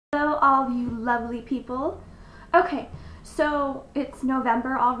Hello all of you lovely people. Okay, so it's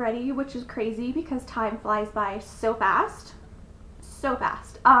November already, which is crazy because time flies by so fast. So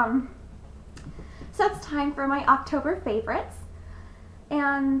fast. So it's time for my October favorites.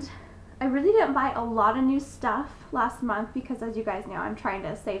 And I really didn't buy a lot of new stuff last month because, as you guys know, I'm trying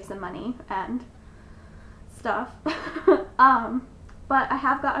to save some money and stuff. But I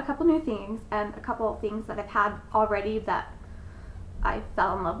have got a couple new things and a couple of things that I've had already that I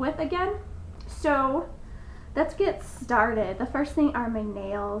fell in love with again. So let's get started. The first thing are my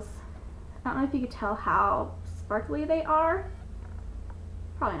nails. I don't know if you could tell how sparkly they are.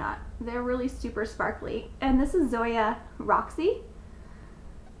 Probably not. They're really super sparkly. And this is Zoya Roxy.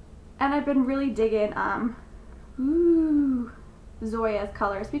 And I've been really digging Zoya's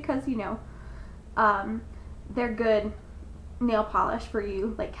colors because, you know, they're good nail polish for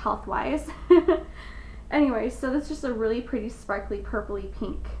you, like health-wise. Anyway, so this is just a really pretty sparkly purpley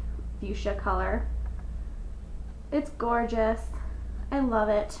pink fuchsia color. It's gorgeous. I love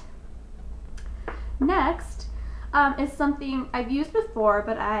it. Next is something I've used before,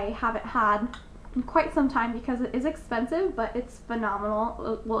 but I haven't had in quite some time because it is expensive, but it's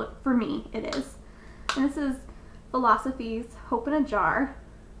phenomenal. Well, for me, it is. And this is Philosophy's Hope in a Jar.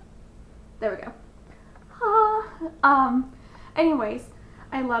 There we go. Anyways,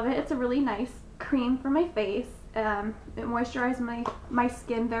 I love it. It's a really nice cream for my face. It moisturizes my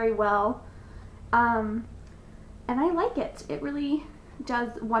skin very well. And I like it. It really does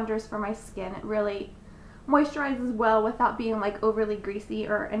wonders for my skin. It really moisturizes well without being like overly greasy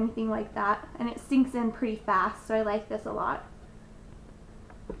or anything like that. And it sinks in pretty fast, so I like this a lot.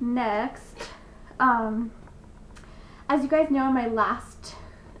 Next, as you guys know, in my last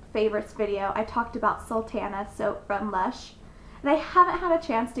favorites video, I talked about Sultana soap from Lush. And I haven't had a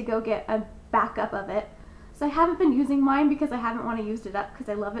chance to go get a backup of it. So I haven't been using mine because I haven't want to use it up because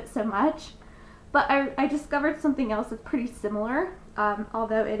I love it so much. But I discovered something else that's pretty similar,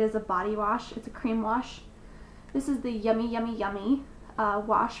 although it is a body wash. It's a cream wash. This is the Yummy Yummy Yummy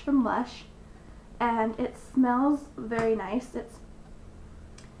wash from Lush. And it smells very nice.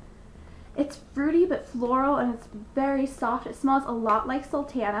 It's fruity but floral, and it's very soft. It smells a lot like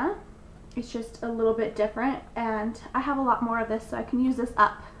Sultana. It's just a little bit different, and I have a lot more of this, so I can use this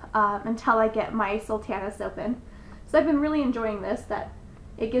up until I get my Sultana soap in. So I've been really enjoying this, that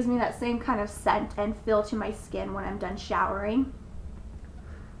it gives me that same kind of scent and feel to my skin when I'm done showering.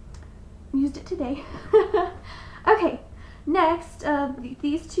 Used it today. Okay, next,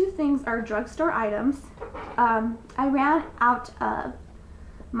 these two things are drugstore items. I ran out of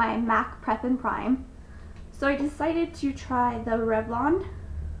my MAC Prep and Prime, so I decided to try the Revlon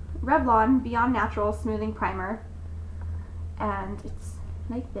Beyond Natural Smoothing Primer, and it's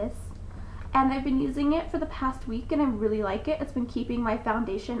like this. And I've been using it for the past week and I really like it. It's been keeping my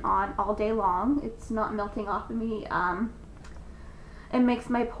foundation on all day long. It's not melting off of me. It makes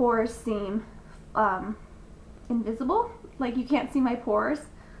my pores seem invisible, like you can't see my pores.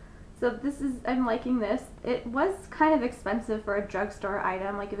 So I'm liking this. It was kind of expensive for a drugstore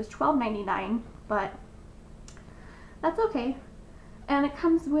item, like it was $12.99, but that's okay. And it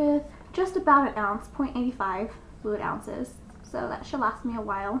comes with just about an ounce, 0.85 fluid ounces, so that should last me a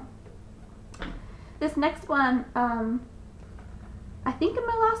while. This next one, I think in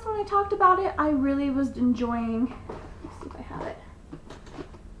my last one I talked about it, I really was enjoying, let's see if I have it.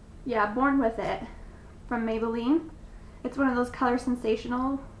 Yeah, Born With It from Maybelline. It's one of those color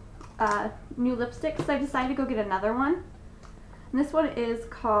sensational new lipsticks, so I decided to go get another one. And this one is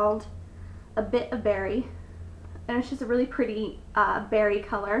called A Bit of Berry. And it's just a really pretty berry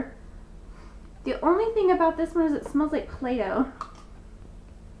color. The only thing about this one is it smells like Play-Doh.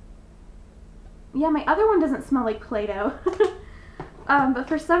 Yeah, my other one doesn't smell like Play-Doh. But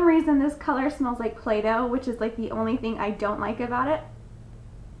for some reason this color smells like Play-Doh, which is like the only thing I don't like about it.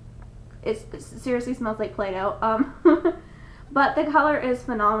 It seriously smells like Play-Doh. But the color is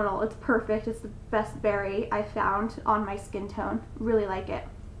phenomenal. It's perfect. It's the best berry I found on my skin tone. Really like it.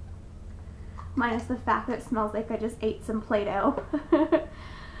 Minus the fact that it smells like I just ate some Play-Doh.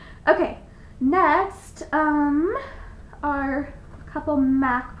 Okay, next are a couple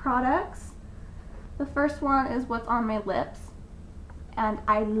MAC products. The first one is what's on my lips, and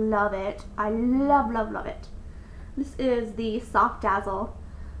I love it. I love it. This is the Soft Dazzle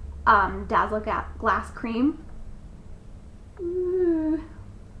Dazzleglass Cream. Ooh.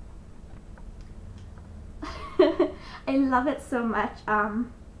 I love it so much.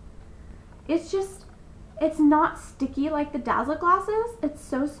 It's not sticky like the Dazzle glasses. It's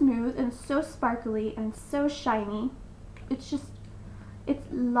so smooth and so sparkly and so shiny. It's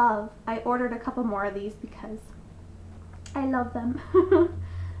love. I ordered a couple more of these because I love them.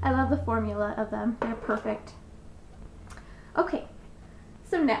 I the formula of them. They're perfect. Okay,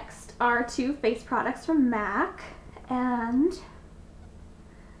 so next are two face products from MAC, and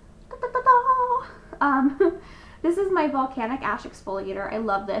this is my Volcanic Ash Exfoliator. I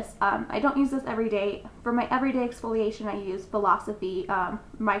love this. I don't use this every day. For my everyday exfoliation, I use Philosophy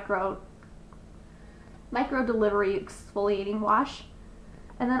micro delivery exfoliating wash.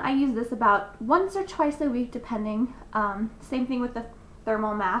 And then I use this about once or twice a week, depending. Same thing with the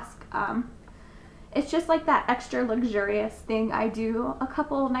thermal mask. It's just like that extra luxurious thing I do a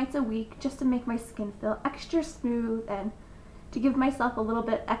couple nights a week just to make my skin feel extra smooth and to give myself a little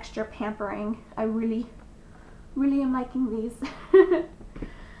bit extra pampering. I really am liking these.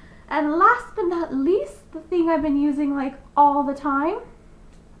 And last but not least, the thing I've been using like all the time,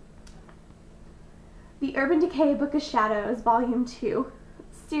 the Urban Decay Book of Shadows Volume 2.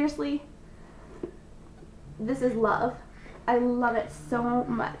 Seriously, this is love. I love it so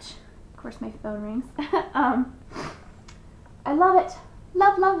much. Of course my phone rings. I love it.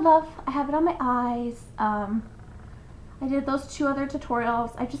 Love, love, love. I have it on my eyes. I did those 2 other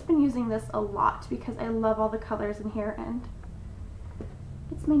tutorials. I've just been using this a lot because I love all the colors in here and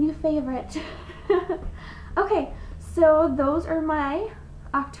it's my new favorite. Okay, so those are my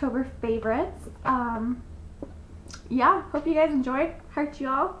October favorites. Yeah, hope you guys enjoyed. Heart you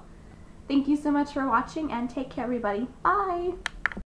all. Thank you so much for watching and take care everybody. Bye!